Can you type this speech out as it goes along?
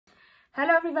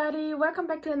Hello everybody, welcome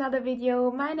back to another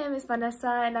video. My name is Vanessa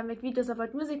and I make videos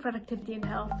about music, productivity and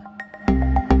health.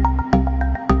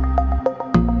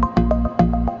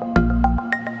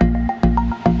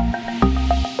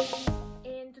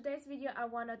 In today's video I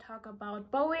want to talk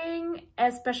about bowing,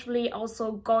 especially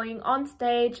also going on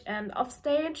stage and off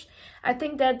stage. I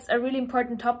think that's a really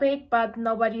important topic, but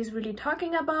nobody's really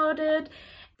talking about it.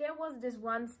 There was this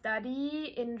one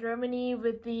study in Germany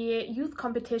with the youth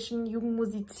competition Jugend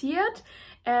musiziert,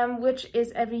 which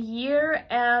is every year,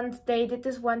 and they did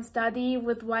this one study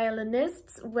with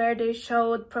violinists where they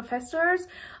showed professors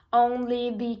only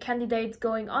the candidates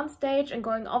going on stage and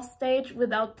going off stage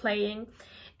without playing.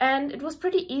 And it was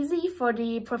pretty easy for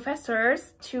the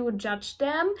professors to judge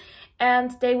them,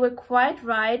 and they were quite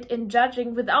right in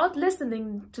judging without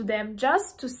listening to them,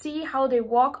 just to see how they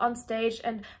walk on stage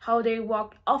and how they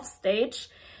walked off stage,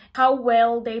 how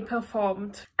well they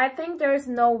performed. I think there's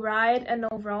no right and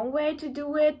no wrong way to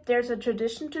do it. There's a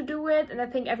tradition to do it, and I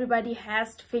think everybody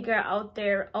has to figure out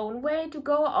their own way to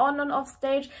go on and off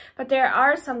stage. But there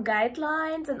are some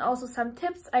guidelines and also some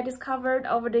tips I discovered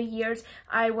over the years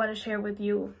I want to share with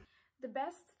you. The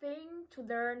best thing to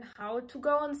learn how to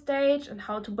go on stage and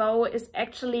how to bow is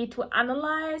actually to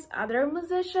analyze other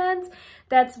musicians.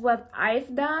 That's what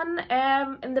I've done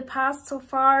in the past so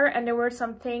far, and there were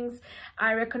some things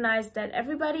I recognized that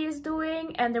everybody is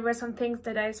doing, and there were some things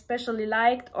that I especially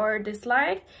liked or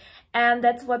disliked. And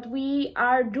that's what we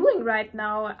are doing right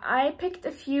now. I picked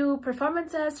a few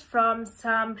performances from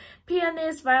some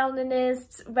pianists,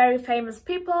 violinists, very famous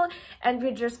people, and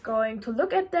we're just going to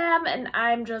look at them, and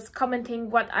I'm just commenting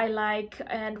what I like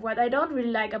and what I don't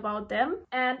really like about them.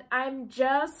 And I'm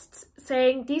just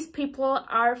saying these people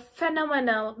are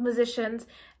phenomenal musicians.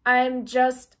 I'm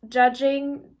just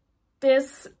judging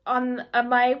this on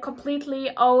my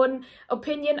completely own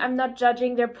opinion. I'm not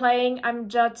judging their playing, I'm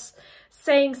just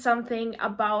saying something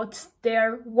about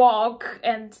their walk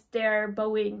and their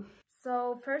bowing.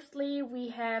 So firstly we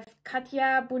have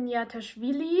Katja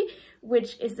Bunyatashvili,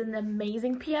 which is an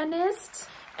amazing pianist.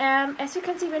 As you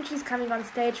can see when she's coming on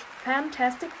stage,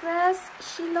 fantastic dress.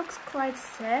 She looks quite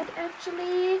sad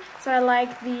actually. So I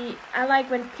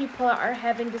like when people are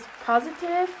having this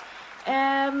positive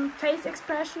face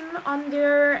expression on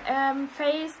their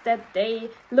face, that they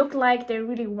look like they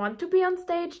really want to be on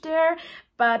stage there.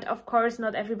 But of course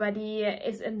not everybody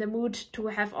is in the mood to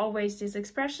have always this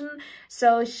expression.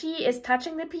 So she is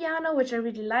touching the piano, which I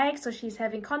really like. So she's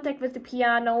having contact with the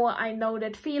piano. I know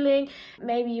that feeling.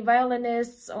 Maybe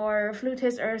violinists or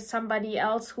flutists or somebody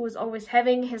else who is always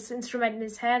having his instrument in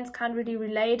his hands can't really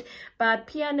relate. But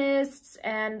pianists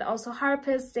and also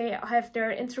harpists, they have their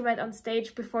instrument on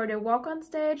stage before they walk on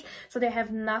stage. So they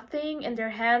have nothing in their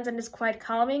hands, and it's quite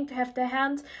calming to have their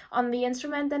hands on the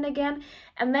instrument then again.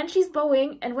 And then she's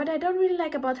bowing. And what I don't really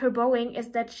like about her bowing is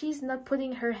that she's not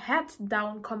putting her head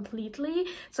down completely.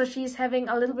 So she's having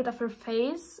a little bit of her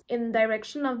face in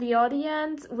direction of the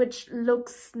audience, which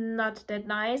looks not that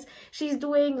nice. She's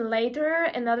doing later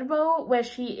another bow where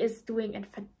she is doing a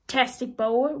fantastic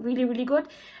bow, really, really good.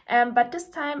 But this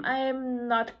time I am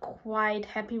not quite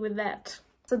happy with that.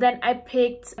 So then I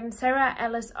picked Sarah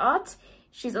Alice Ott.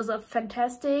 She's also a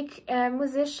fantastic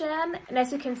musician, and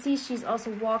as you can see she's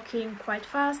also walking quite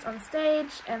fast on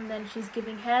stage, and then she's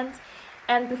giving hands,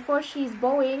 and before she's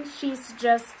bowing she's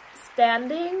just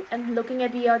standing and looking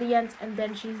at the audience, and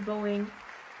then she's bowing.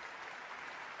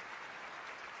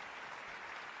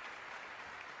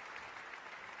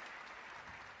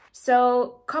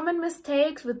 So common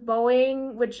mistakes with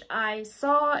bowing, which I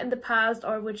saw in the past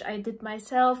or which I did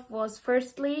myself, was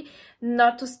firstly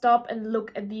not to stop and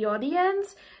look at the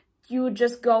audience. You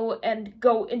just go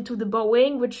into the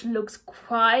bowing, which looks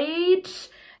quite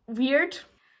weird.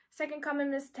 Second common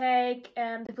mistake,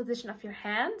 the position of your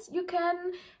hands. You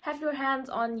can have your hands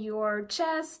on your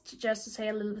chest just to say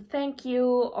a little thank you,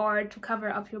 or to cover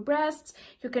up your breasts.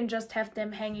 You can just have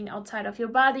them hanging outside of your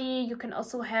body. You can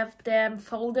also have them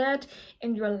folded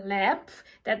in your lap.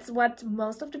 That's what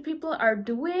most of the people are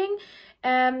doing.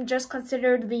 Just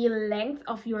consider the length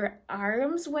of your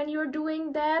arms when you're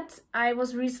doing that. I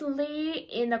was recently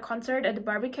in a concert at the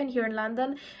Barbican here in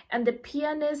London, and the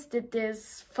pianist did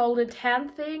this folded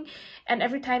hand thing, and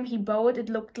every time he bowed it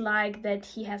looked like that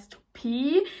he has to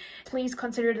pee. Please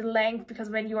consider the length, because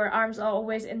when your arms are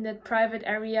always in that private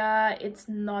area, it's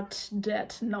not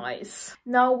that nice.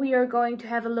 Now we are going to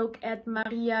have a look at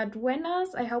Maria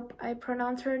Duenas. I hope I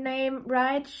pronounce her name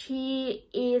right. She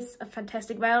is a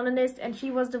fantastic violinist, and she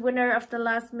was the winner of the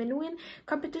last Menuhin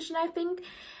competition, I think.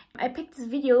 I picked this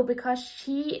video because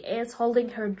she is holding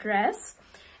her dress,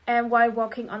 and while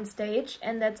walking on stage.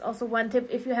 And that's also one tip: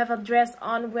 if you have a dress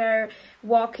on where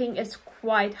walking is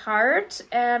quite hard,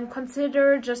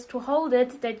 consider just to hold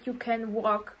it, that you can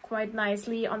walk quite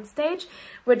nicely on stage,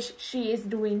 which she is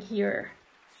doing here.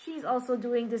 She's also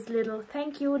doing this little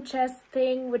thank you chest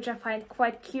thing, which I find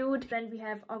quite cute. Then we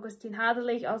have Augustin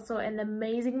Hadelich, also an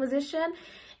amazing musician.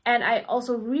 And I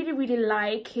also really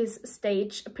like his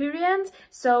stage appearance.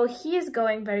 So he is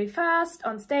going very fast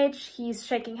on stage. He's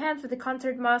shaking hands with the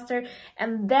concertmaster,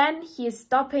 and then he is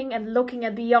stopping and looking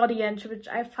at the audience, which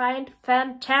I find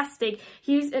fantastic.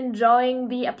 He's enjoying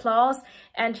the applause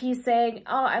and he's saying,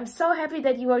 "Oh, I'm so happy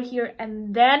that you are here."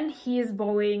 And then he is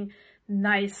bowing.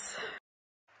 Nice.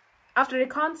 After the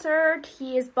concert,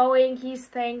 he is bowing, he's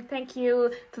saying thank you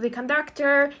to the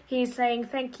conductor, he's saying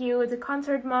thank you to the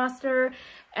concertmaster,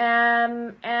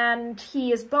 and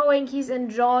he is bowing, he's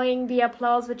enjoying the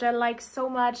applause, which I like so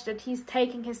much, that he's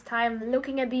taking his time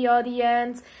looking at the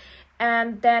audience.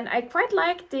 And then I quite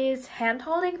like this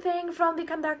hand-holding thing from the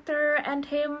conductor and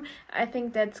him. I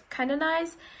think that's kind of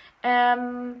nice.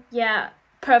 Yeah,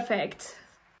 perfect.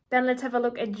 Then let's have a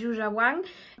look at Zhuzha Wang.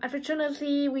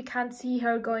 Unfortunately, we can't see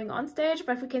her going on stage,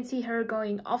 but we can see her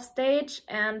going off stage,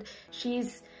 and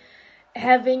she's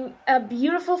having a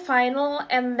beautiful final,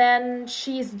 and then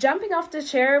she's jumping off the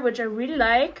chair, which I really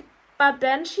like, but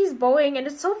then she's bowing and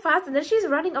it's so fast, and then she's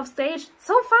running off stage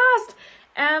so fast.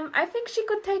 I think she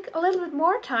could take a little bit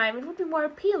more time. It would be more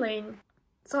appealing.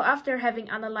 So after having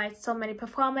analyzed so many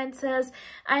performances,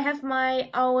 I have my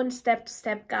own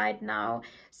step-to-step guide now.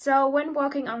 So when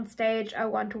walking on stage, I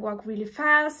want to walk really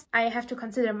fast. I have to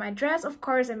consider my dress, of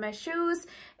course, and my shoes,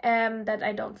 that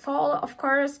I don't fall, of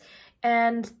course.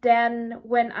 And then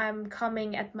when I'm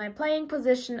coming at my playing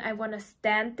position, I want to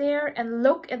stand there and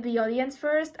look at the audience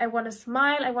first. I want to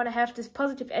smile, I want to have this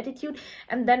positive attitude,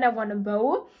 and then I want to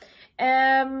bow.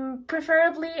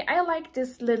 Preferably, I like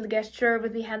this little gesture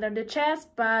with the hand on the chest,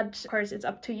 but of course it's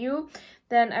up to you.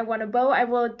 Then I want to bow. I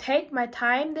will take my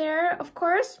time there, of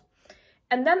course.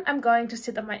 And then I'm going to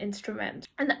sit on my instrument.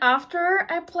 And after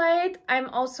I played, I'm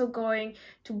also going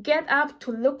to get up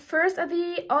to look first at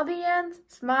the audience,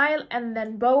 smile, and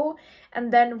then bow,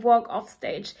 and then walk off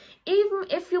stage. Even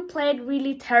if you played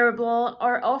really terrible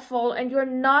or awful and you're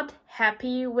not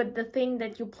happy with the thing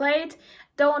that you played,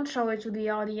 don't show it to the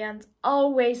audience.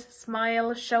 Always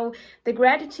smile, show the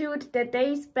gratitude that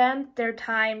they spent their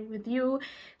time with you.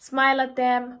 Smile at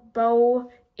them, bow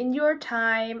in your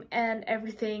time, and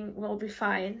everything will be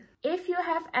fine. If you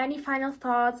have any final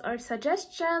thoughts or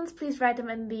suggestions, please write them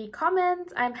in the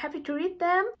comments. I'm happy to read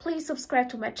them. Please subscribe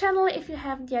to my channel if you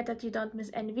haven't yet, that you don't miss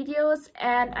any videos,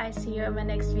 and I see you in my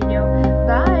next video.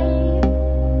 Bye!